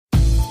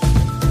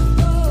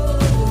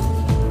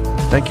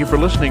Thank you for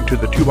listening to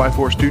the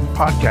 2x4 Student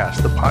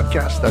Podcast, the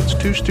podcast that's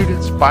 2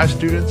 students, by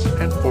students,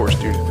 and for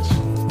students.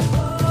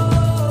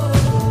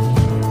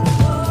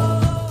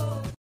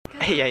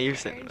 Yeah, you're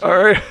saying. All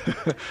right.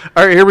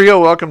 All right, here we go.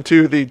 Welcome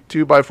to the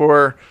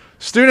 2x4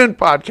 Student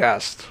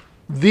Podcast,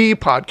 the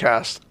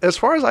podcast, as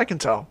far as I can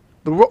tell,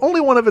 the only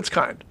one of its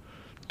kind.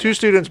 2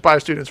 students, by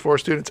students, for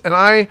students. And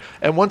I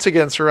am once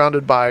again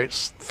surrounded by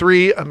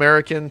 3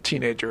 American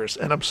teenagers,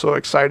 and I'm so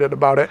excited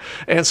about it.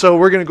 And so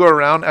we're going to go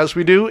around as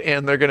we do,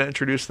 and they're going to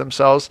introduce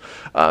themselves.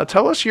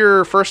 Tell us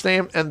your first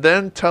name, and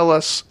then tell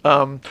us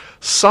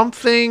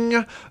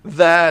something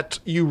that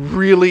you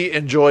really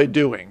enjoy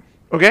doing.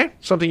 Okay?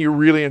 Something you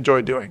really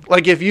enjoy doing.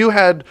 Like if you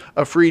had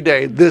a free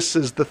day, this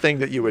is the thing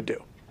that you would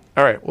do.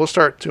 All right, we'll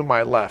start to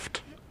my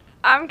left.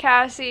 I'm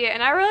Cassie,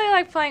 and I really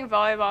like playing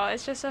volleyball.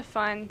 It's just a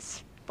fun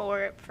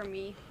sport for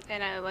me,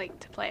 and I like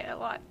to play it a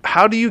lot.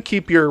 How do you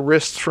keep your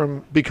wrists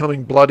from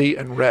becoming bloody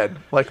and red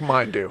like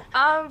mine do?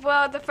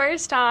 Well, the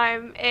first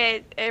time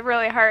it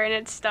really hurt and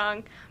it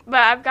stung,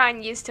 but I've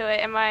gotten used to it,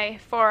 and my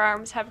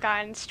forearms have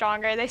gotten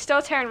stronger. They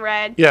still turn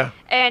red. Yeah.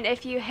 And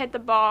if you hit the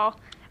ball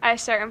at a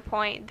certain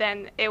point,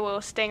 then it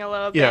will sting a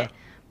little Yeah. bit.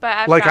 But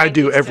I've Like I gotten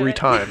do used to every it.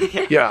 time.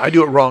 Yeah, I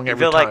do it wrong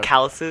every Feel time. like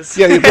calluses.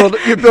 Yeah, you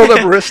build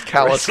up wrist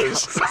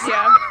calluses.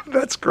 Yeah.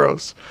 That's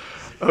gross.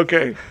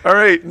 Okay. All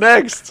right,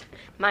 next.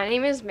 My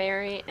name is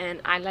Mary,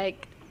 and I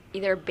like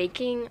either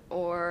baking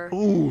or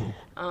Ooh.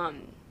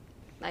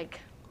 like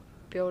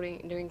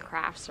doing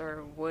crafts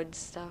or wood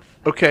stuff.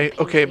 Okay,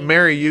 painting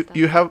Mary, and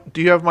stuff.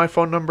 do you have my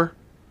phone number?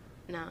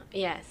 No,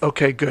 yes.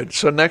 Okay, good.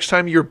 So next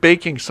time you're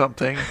baking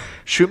something,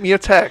 shoot me a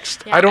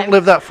text. Yeah, I don't I'm-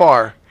 live that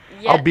far.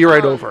 Yeah, I'll be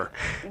right over.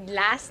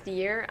 Last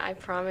year, I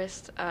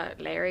promised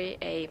Larry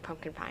a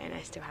pumpkin pie, and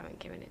I still haven't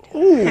given it to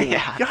him. Ooh, Yeah.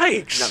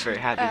 yikes. Not very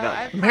happy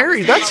about it.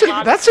 Mary, promised him a lot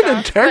of that's an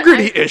stuff,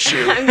 integrity But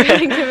issue. I'm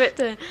gonna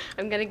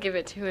give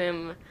it to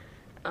him.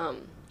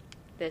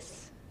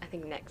 This I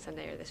think next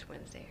Sunday or this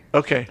Wednesday.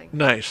 Or Okay, something.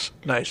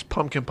 nice.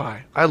 Pumpkin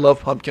pie. I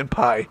love pumpkin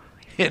pie.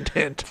 Hint,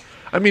 hint.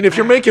 I mean, if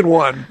you're making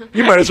one,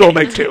 you might as well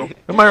make 2.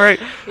 Am I right?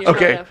 Yeah,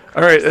 Okay. of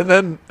All right,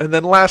 and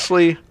then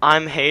lastly,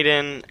 I'm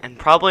Hayden, and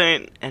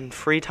probably in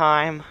free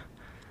time,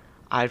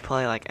 I'd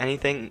play like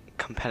anything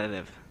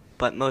competitive,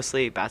 but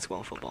mostly basketball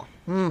and football.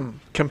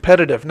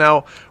 competitive.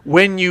 Now,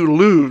 when you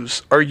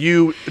lose, do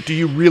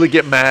you really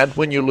get mad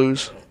when you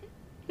lose?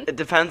 It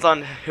depends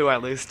on who I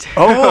lose to.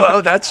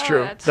 Oh, that's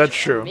true. that's That's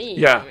true. Me,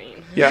 Yeah. I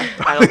mean. Yeah.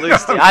 I don't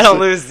lose to. I don't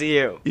lose to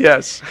you.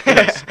 Yes.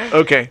 Yes.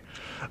 Okay.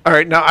 All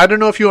right. Now, I don't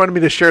know if you wanted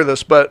me to share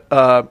this, but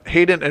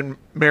Hayden and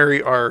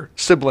Mary are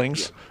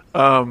siblings,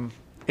 and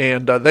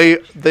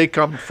they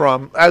come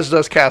from, as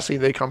does Cassie.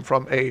 They come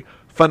from a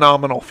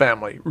phenomenal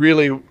family.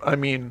 Really, I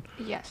mean,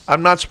 Yes.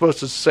 I'm not supposed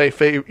to say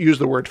use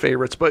the word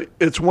favorites, but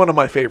it's one of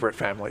my favorite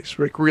families.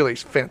 Really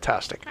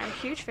fantastic. I'm a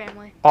huge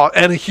family.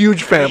 And a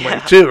huge family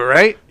too,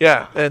 right?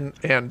 Yeah, and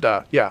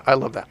yeah, I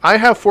love that. I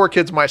have 4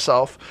 kids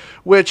myself,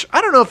 which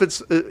I don't know if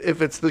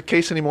it's the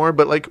case anymore,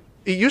 but like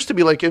it used to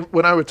be like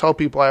when I would tell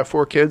people I have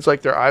 4 kids,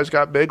 like their eyes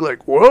got big,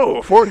 like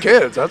whoa, 4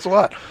 kids, that's a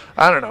lot.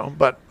 I don't know,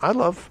 but I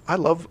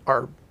love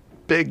our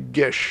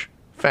big-ish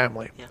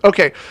family. Yeah.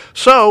 Okay,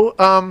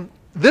 so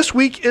this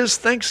week is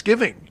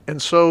Thanksgiving,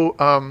 and so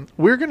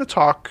we're going to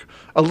talk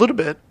a little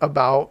bit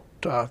about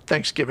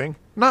Thanksgiving.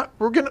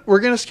 We're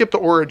gonna skip the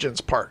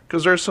origins part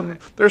because there's some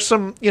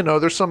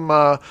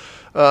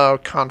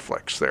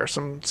conflicts there,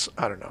 some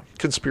I don't know,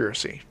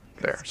 conspiracy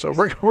there. So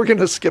we're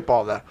gonna skip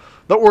all that,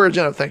 the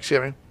origin of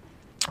Thanksgiving,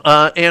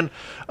 and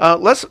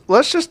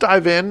let's just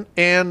dive in.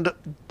 And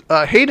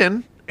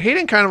Hayden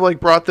kind of like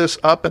brought this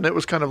up, and it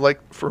was kind of like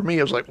for me,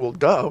 it was like, well,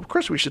 duh, of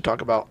course we should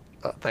talk about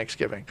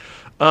Thanksgiving.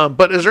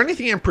 But is there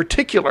anything in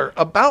particular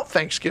about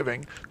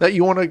Thanksgiving that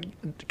you want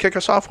to kick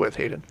us off with,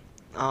 Hayden?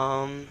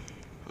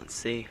 Let's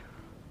see.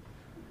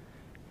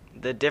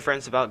 The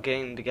difference about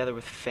getting together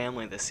with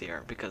family this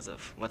year because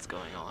of what's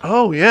going on.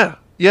 Oh yeah,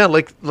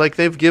 like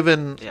they've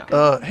given,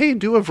 Yeah. hey,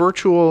 do a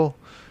virtual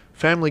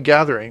family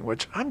gathering,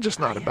 which I'm just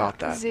not about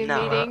that. Zoom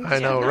No, meetings. I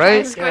know, all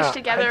right? Squished Yeah,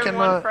 together I in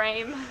one cannot-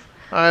 frame.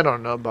 I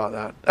don't know about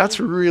that. That's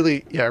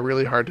really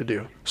hard to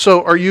do.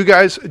 So are you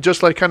guys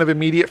just like kind of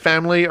immediate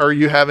family, or are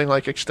you having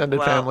like extended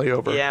Well, family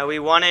over? Yeah, we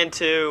wanted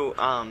to.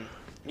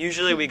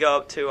 Usually we go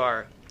up to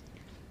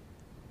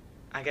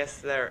I guess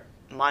they're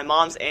my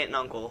mom's aunt and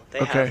uncle.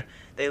 Okay.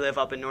 They live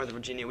up in Northern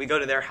Virginia. We go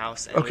to their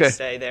house and Okay. we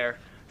stay there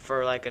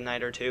for like a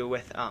night or two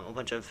with a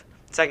bunch of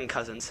second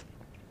cousins.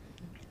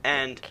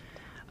 And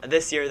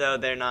this year though,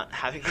 they're not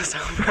having us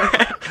over.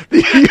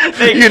 You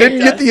didn't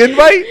get the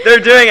invite? They're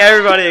doing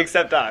everybody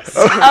except us.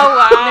 Oh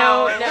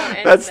wow.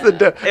 No. That's the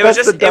It was that's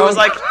just, the it was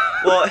down- like,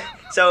 well,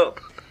 so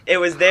it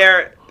was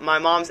my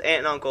mom's aunt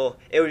and uncle,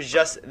 it was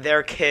just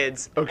their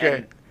kids.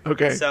 Okay.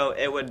 And so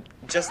it would,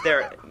 just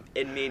their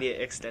immediate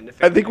extended I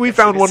family. think we guess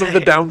you found could one of the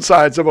say.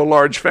 downsides of a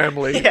large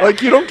family. Yeah.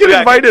 Like you don't get Yeah.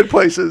 invited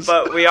places.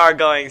 But we are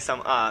going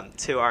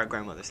to our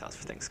grandmother's house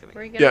for Thanksgiving.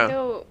 We're gonna Yeah.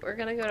 go. We're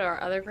gonna go to our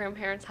other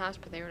grandparents' house,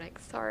 but they were like,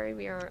 "Sorry,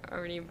 we are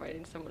already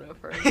inviting someone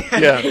over."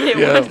 Yeah, They didn't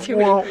yeah. want to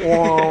Wah, invite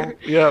wah. her.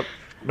 Yep.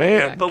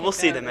 Man, But we'll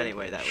Kicked see out them of it.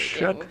 anyway that week.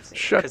 shut we'll see.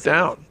 shut 'Cause it was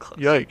down. close.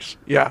 Yikes.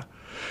 Yeah.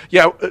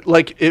 Yeah,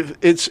 like if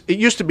it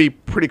used to be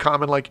pretty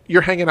common, like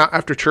you're hanging out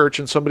after church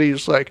and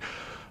somebody's like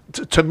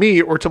to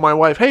me or to my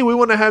wife, "Hey, we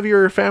want to have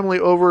your family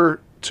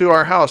over to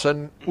our house."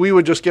 And we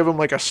would just give them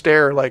like a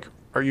stare like,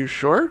 "Are you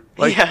sure?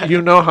 Like Yeah.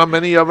 you know how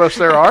many of us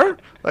there are?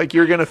 Like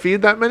you're going to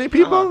feed that many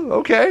people?"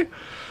 Okay.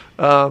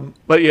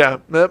 But yeah,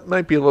 that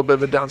might be a little bit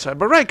of a downside.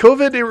 But right,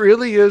 COVID, it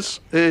really is.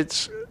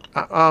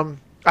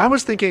 I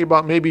was thinking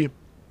about maybe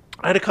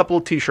I had a couple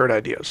of T-shirt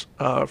ideas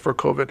for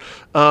COVID.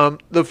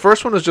 The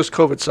first one is just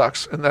 "COVID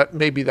sucks," and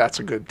that's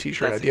a good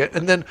T-shirt That's a idea. good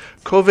And then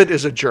 "COVID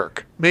is a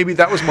jerk." Maybe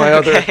that was my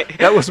other. Okay.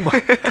 That was my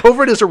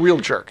 "COVID is a real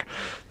jerk."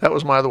 That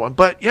was my other one.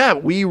 But yeah,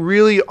 we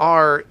really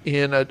are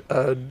in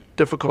a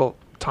difficult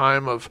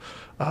time of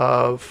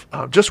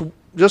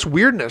just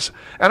weirdness.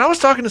 And I was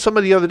talking to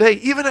somebody the other day.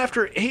 Even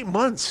after 8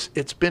 months,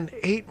 it's been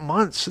 8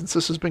 months since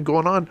this has been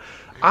going on.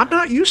 I'm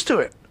not used to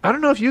it. I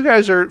don't know if you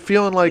guys are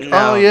feeling like,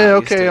 No, oh yeah, not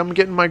used to okay, it. I'm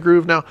getting my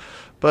groove now.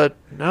 But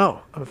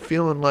no, I'm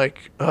feeling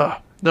like,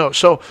 no.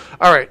 So,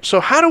 all right. So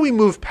how do we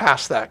move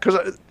past that?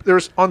 Because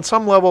there's, on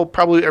some level,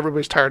 probably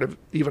everybody's tired of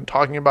even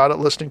talking about it,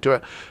 listening to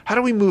it. How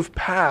do we move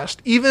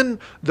past, even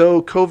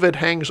though COVID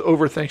hangs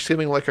over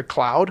Thanksgiving like a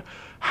cloud,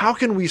 how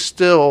can we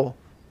still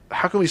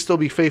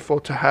be faithful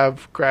to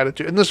have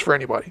gratitude? And this is for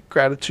anybody,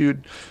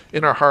 gratitude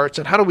in our hearts.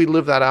 And how do we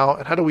live that out?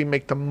 And how do we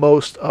make the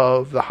most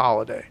of the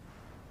holiday?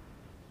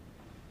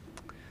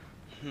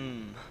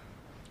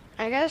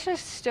 I guess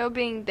just still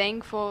being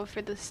thankful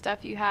for the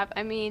stuff you have.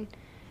 I mean,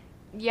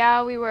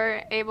 yeah, we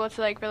were able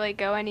to like really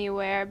go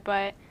anywhere,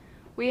 but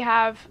we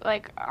have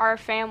like our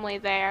family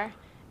there,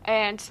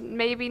 and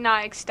maybe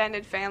not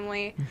extended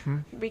family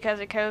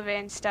because of COVID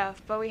and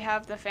stuff, but we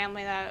have the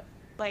family that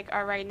like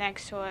are right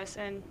next to us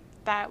and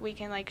that we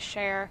can like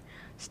share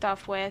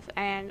stuff with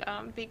and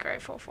be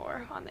grateful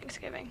for on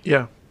Thanksgiving.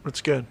 Yeah,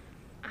 that's good.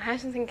 I have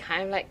something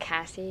kind of like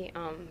Cassie,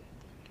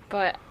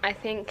 but I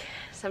think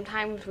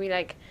sometimes we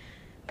like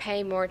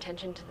pay more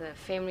attention to the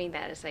family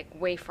that is like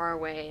way far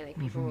away, like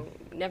people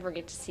never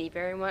get to see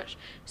very much,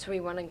 so we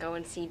want to go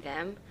and see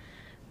them,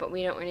 but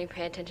we don't really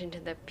pay attention to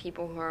the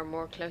people who are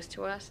more close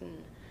to us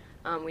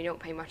and we don't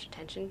pay much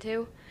attention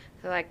to.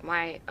 So like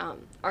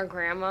our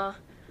grandma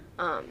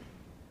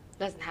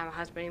doesn't have a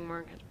husband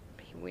anymore because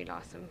we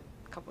lost him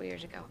a couple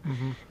years ago,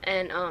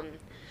 and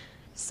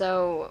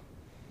so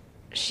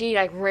she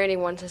like really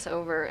wants us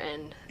over,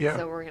 and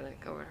so we're gonna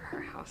go over to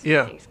her house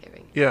for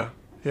Thanksgiving. Yeah,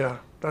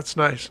 that's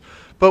nice.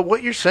 But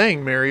what you're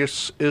saying, Mary,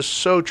 is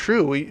so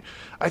true.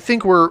 I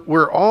think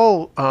we're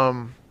all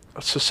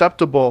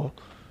susceptible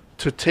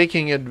to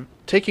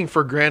taking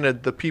for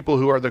granted the people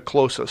who are the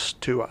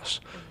closest to us,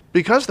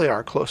 because they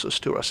are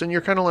closest to us. And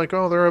you're kind of like,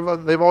 oh,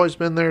 they've always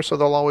been there, so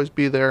they'll always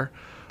be there.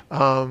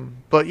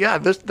 But yeah,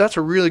 that's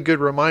a really good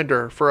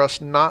reminder for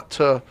us not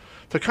to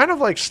kind of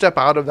like step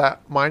out of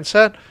that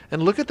mindset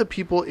and look at the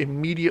people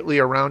immediately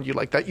around you,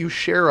 like that you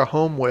share a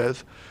home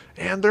with.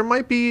 And there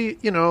might be,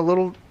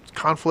 little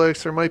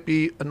conflicts, there might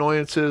be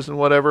annoyances and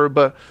whatever,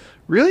 but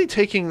really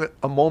taking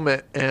a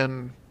moment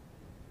and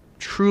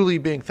truly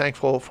being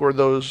thankful for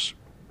those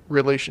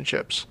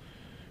relationships.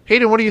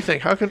 Hayden, what do you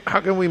think? How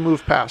can we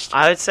move past?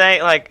 I would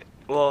say like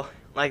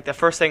the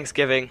first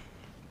Thanksgiving,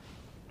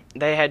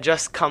 they had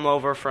just come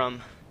over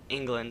from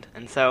England,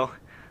 and so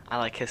I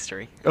like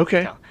history.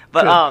 Okay.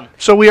 But good.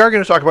 So we are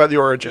going to talk about the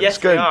origins. yes,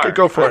 Good. they are.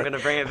 Go for I'm it. going to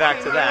bring it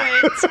back to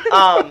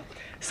that.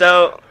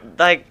 So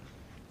like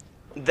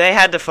they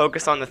had to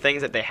focus on the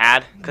things that they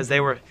had because they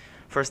were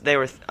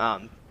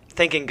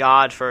thanking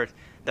God for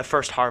the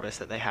first harvest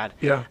that they had.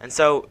 Yeah. And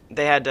so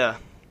they had to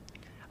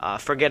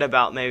forget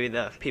about maybe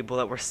the people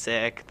that were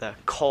sick, the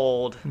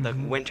cold, the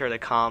winter to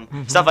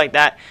come, stuff like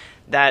that.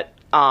 That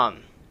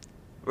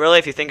really,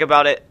 if you think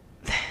about it,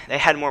 they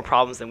had more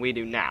problems than we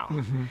do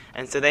now.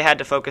 And so they had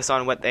to focus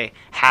on what they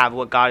have,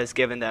 what God has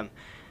given them.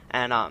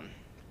 And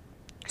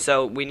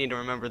so we need to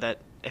remember that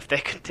if they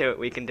could do it,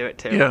 we can do it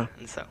too. Yeah.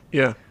 And so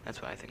Yeah.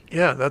 that's what I think.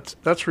 Yeah,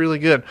 that's really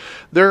good.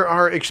 There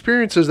are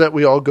experiences that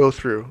we all go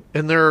through,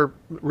 and there are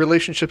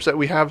relationships that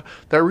we have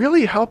that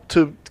really help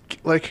to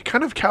like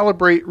kind of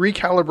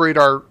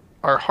recalibrate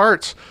our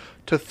hearts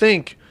to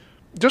think,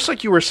 just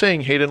like you were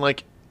saying, Hayden,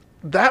 like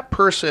that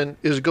person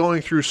is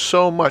going through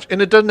so much,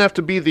 and it doesn't have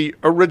to be the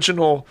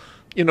original,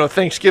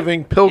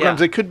 Thanksgiving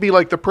pilgrims. Yeah. It could be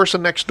like the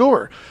person next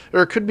door,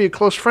 or it could be a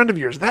close friend of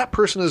yours. That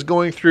person is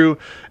going through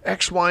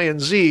X, Y, and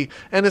Z.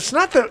 And it's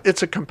not that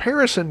it's a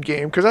comparison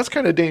game, because that's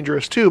kind of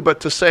dangerous too, but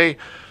to say,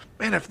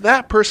 man, if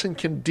that person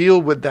can deal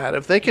with that,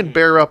 if they can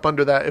bear up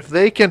under that, if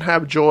they can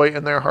have joy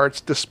in their hearts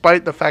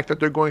despite the fact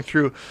that they're going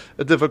through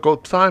a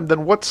difficult time,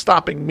 then what's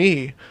stopping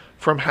me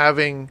from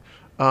having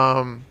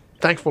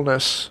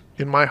thankfulness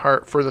in my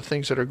heart for the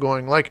things that are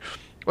going? Like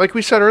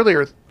we said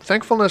earlier,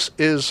 thankfulness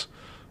is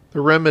the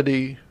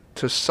remedy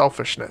to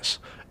selfishness,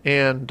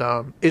 and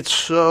it's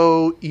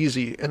so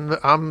easy. And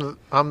I'm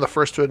the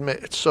first to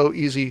admit it's so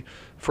easy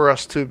for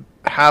us to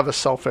have a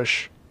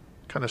selfish,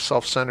 kind of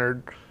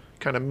self-centered,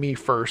 kind of me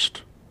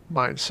first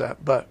mindset.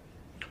 But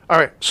All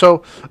right.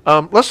 So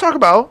let's talk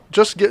about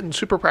just getting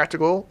super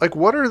practical. Like,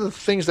 what are the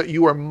things that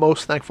you are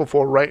most thankful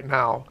for right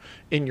now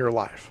in your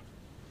life?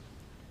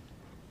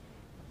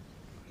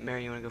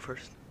 Mary, you want to go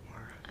first?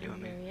 Or you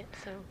want I'm me? married,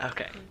 so.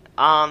 Okay.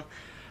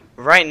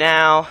 Right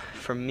now,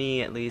 for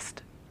me at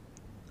least,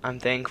 I'm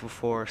thankful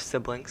for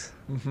siblings.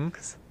 Mm-hmm.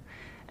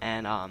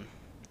 And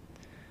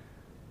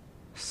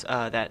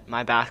that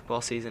my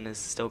basketball season is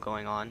still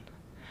going on.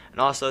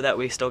 And also that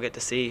we still get to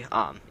see,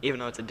 even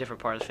though it's a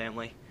different part of the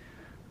family,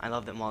 I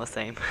love them all the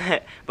same,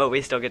 but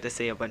we still get to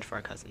see a bunch of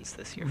our cousins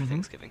this year for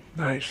Thanksgiving.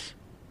 Nice.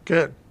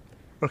 Good.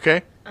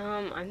 Okay.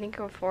 I'm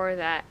thankful for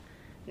that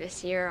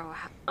this year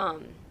I'll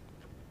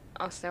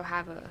also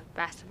have a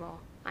basketball.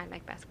 I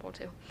like basketball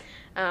too.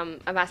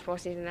 A basketball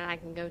season that I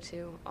can go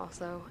to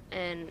also,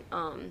 and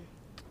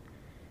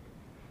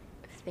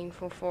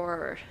thankful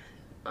for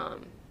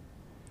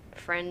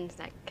friends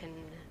that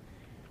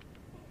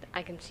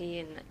I can see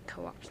in like,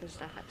 co-ops and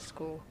stuff at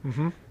school.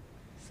 Mm-hmm.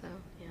 So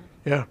yeah.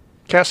 Yeah.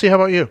 Cassie, how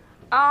about you?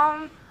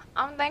 I'm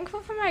thankful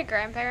for my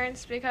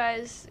grandparents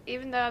because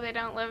even though they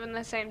don't live in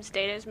the same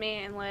state as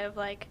me and live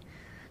like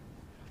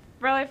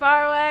really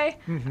far away,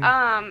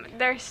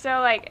 they're still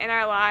like in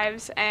our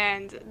lives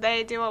and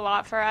they do a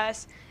lot for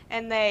us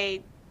and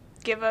they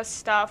give us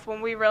stuff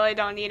when we really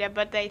don't need it,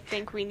 but they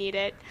think we need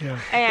it. Yeah.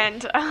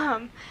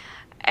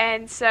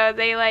 And so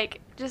they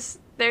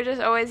they're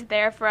just always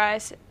there for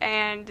us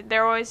and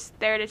they're always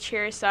there to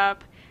cheer us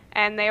up.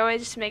 And they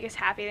always just make us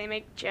happy. They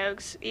make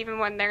jokes. Even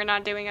when they're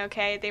not doing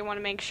okay, they want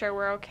to make sure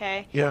we're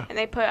okay. Yeah. And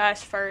they put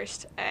us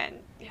first. And,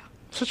 yeah.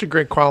 Such a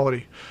great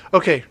quality.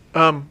 Okay.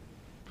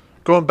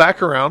 Going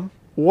back around,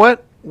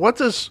 what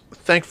does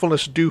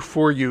thankfulness do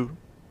for you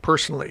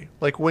personally?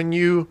 Like when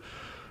you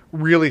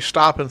really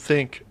stop and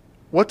think,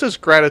 what does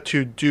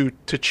gratitude do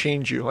to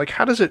change you? Like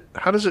how does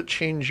it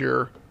change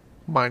your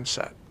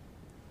mindset?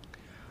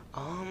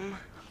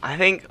 I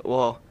think,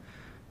 well,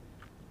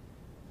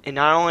 it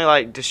not only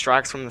like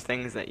distracts from the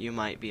things that you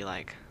might be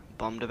like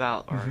bummed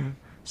about or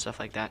stuff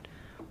like that,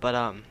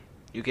 but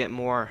you get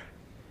more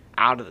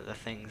out of the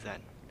things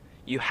that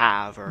you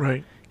have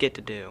or get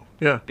to do.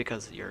 Yeah.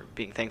 Because you're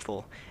being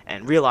thankful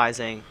and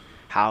realizing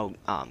how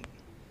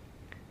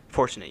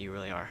fortunate you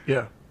really are.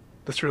 Yeah.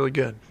 That's really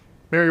good.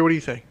 Mary, what do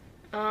you think?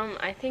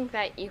 I think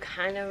that you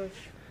kind of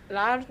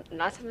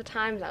lots of the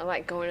times I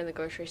like going to the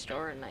grocery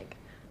store and like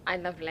I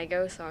love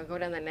Legos, so I go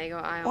down the Lego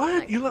aisle.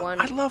 What? And, like,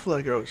 I love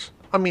Legos.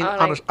 I mean, Oh,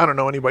 honest, I don't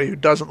know anybody who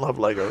doesn't love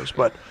Legos,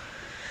 but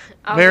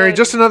I'll Mary, go-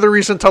 just another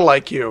reason to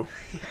like you.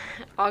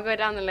 I'll go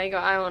down the Lego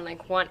aisle and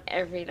like want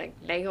every like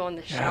Lego on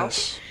the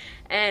shelf.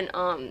 Yes. And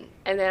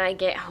then I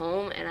get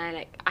home and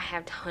I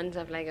have tons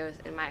of Legos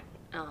in my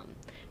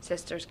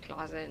sister's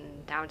closet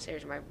and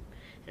downstairs in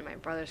my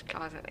brother's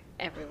closet, like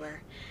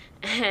everywhere.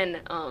 And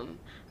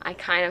I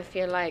kind of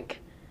feel like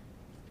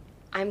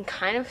I'm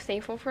kind of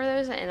thankful for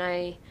those, and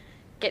I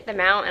get them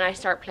out and I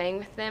start playing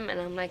with them, and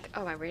I'm like,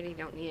 oh, I really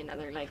don't need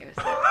another Lego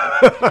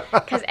set.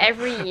 Because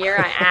every year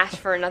I ask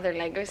for another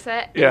Lego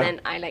set, and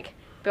then I like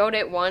build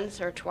it once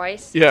or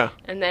twice. Yeah.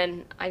 And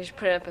then I just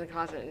put it up in the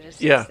closet and just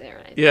sits there.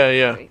 And I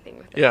Yeah. don't do anything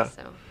with it. Yeah.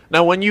 So.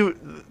 Now, when you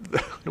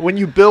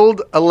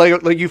build a Lego,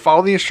 like you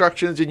follow the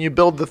instructions and you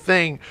build the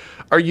thing,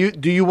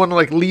 do you want to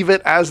like leave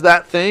it as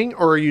that thing,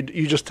 or you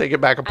just take it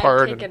back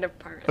apart? I take it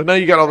apart. And now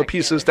you got all the back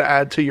pieces together. to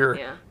add to your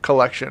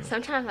collection.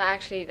 Sometimes I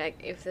actually like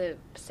if the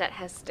set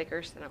has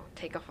stickers, then I'll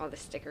take off all the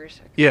stickers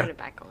and Yeah. put it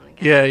back on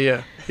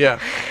again. Yeah.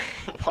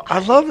 I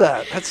love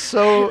that. That's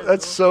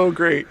so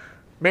great,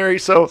 Mary.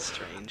 So,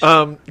 Strange.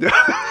 it's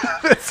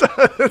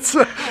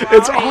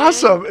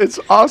awesome. It's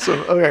awesome.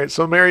 Okay,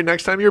 so Mary,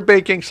 next time you're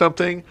baking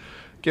something,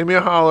 give me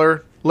a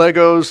holler.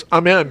 Legos,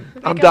 I'm in.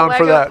 I'm a down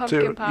for Lego that too.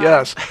 pumpkin pie.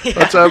 Yes.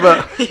 Let's have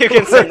a. You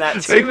can send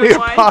that too.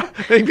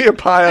 Make me a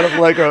pie out of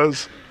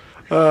Legos.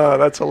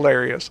 That's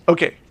hilarious.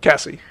 Okay,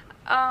 Cassie.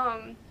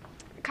 Kind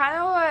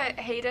of what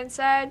Hayden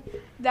said,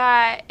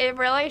 that it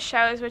really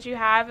shows what you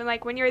have, and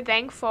like when you're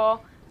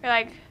thankful, you're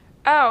like,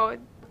 oh,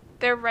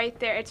 they're right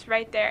there. It's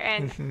right there,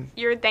 and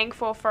you're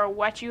thankful for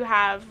what you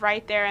have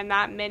right there in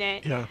that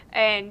minute. Yeah.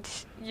 And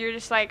you're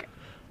just like,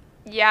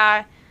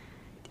 yeah,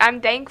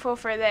 I'm thankful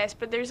for this,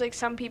 but there's like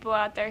some people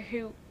out there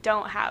who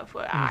don't have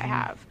what I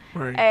have.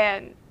 Right.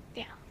 And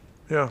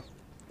Yeah.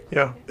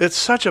 It's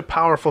such a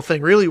powerful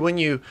thing, really,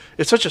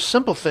 it's such a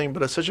simple thing,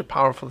 but it's such a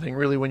powerful thing,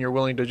 really, when you're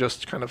willing to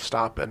just kind of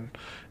stop and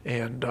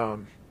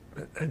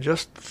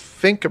just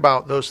think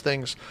about those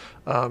things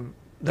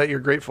that you're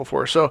grateful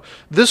for. So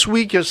this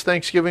week is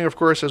Thanksgiving, of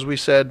course, as we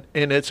said,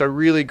 and it's a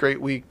really great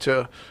week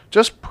to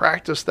just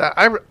practice that.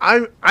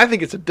 I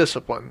think it's a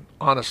discipline,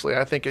 honestly.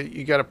 I think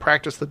you got to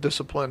practice the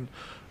discipline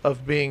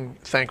of being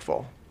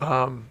thankful.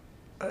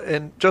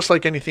 And just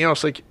like anything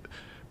else, like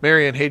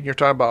Mary and Hayden, you're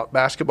talking about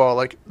basketball,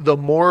 like the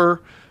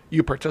more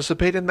you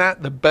participate in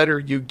that, the better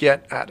you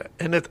get at it.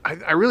 And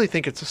I really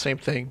think it's the same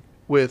thing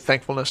with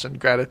thankfulness and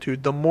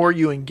gratitude. The more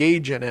you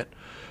engage in it,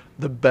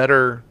 the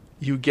better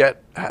you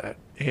get at it.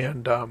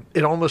 And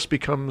it almost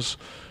becomes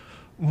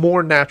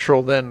more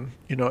natural than,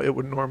 it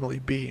would normally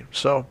be.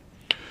 So,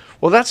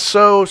 Well, that's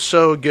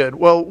so good.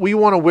 Well, we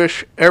want to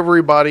wish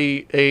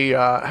everybody a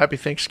happy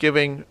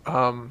Thanksgiving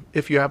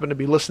if you happen to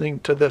be listening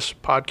to this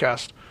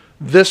podcast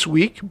this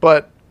week,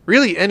 but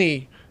really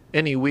any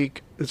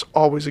week, it's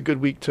always a good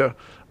week to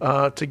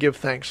give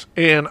thanks.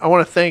 And I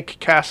want to thank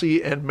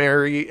Cassie and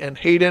Mary and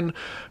Hayden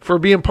for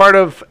being part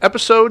of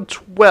episode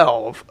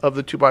 12 of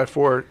the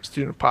 2x4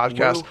 Student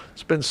Podcast. Whoa.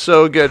 It's been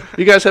so good.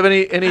 You guys have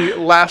any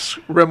last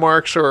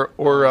remarks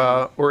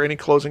or any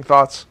closing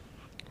thoughts?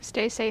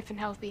 Stay safe and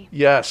healthy.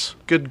 Yes,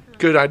 good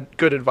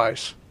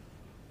advice.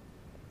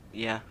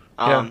 Yeah.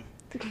 Yeah.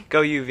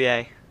 Go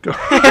UVA.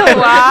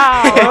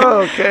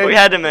 Wow. Okay. We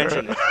had to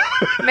mention it.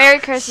 Merry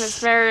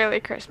Christmas. Merry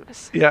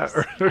Christmas. Yeah.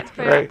 Let's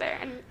put it Right. out there.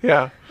 And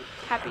Yeah.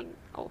 happy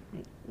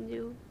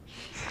new.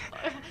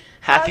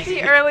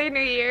 Happy early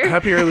New Year.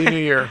 Happy early New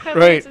Year. Hope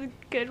Right. It's a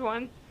good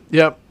one.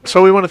 Yep.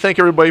 So we want to thank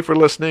everybody for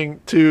listening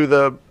to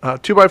the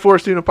 2x4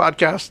 Student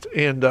Podcast,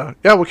 and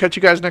yeah, we'll catch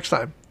you guys next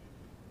time.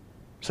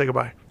 Say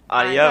goodbye.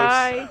 Adios.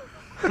 Bye.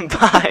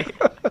 Bye.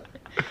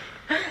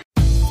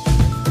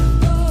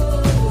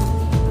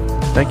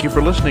 Thank you for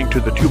listening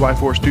to the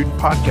 2x4 Student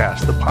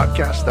Podcast, the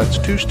podcast that's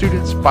 2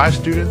 students, 5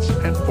 students,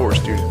 and 4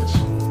 students.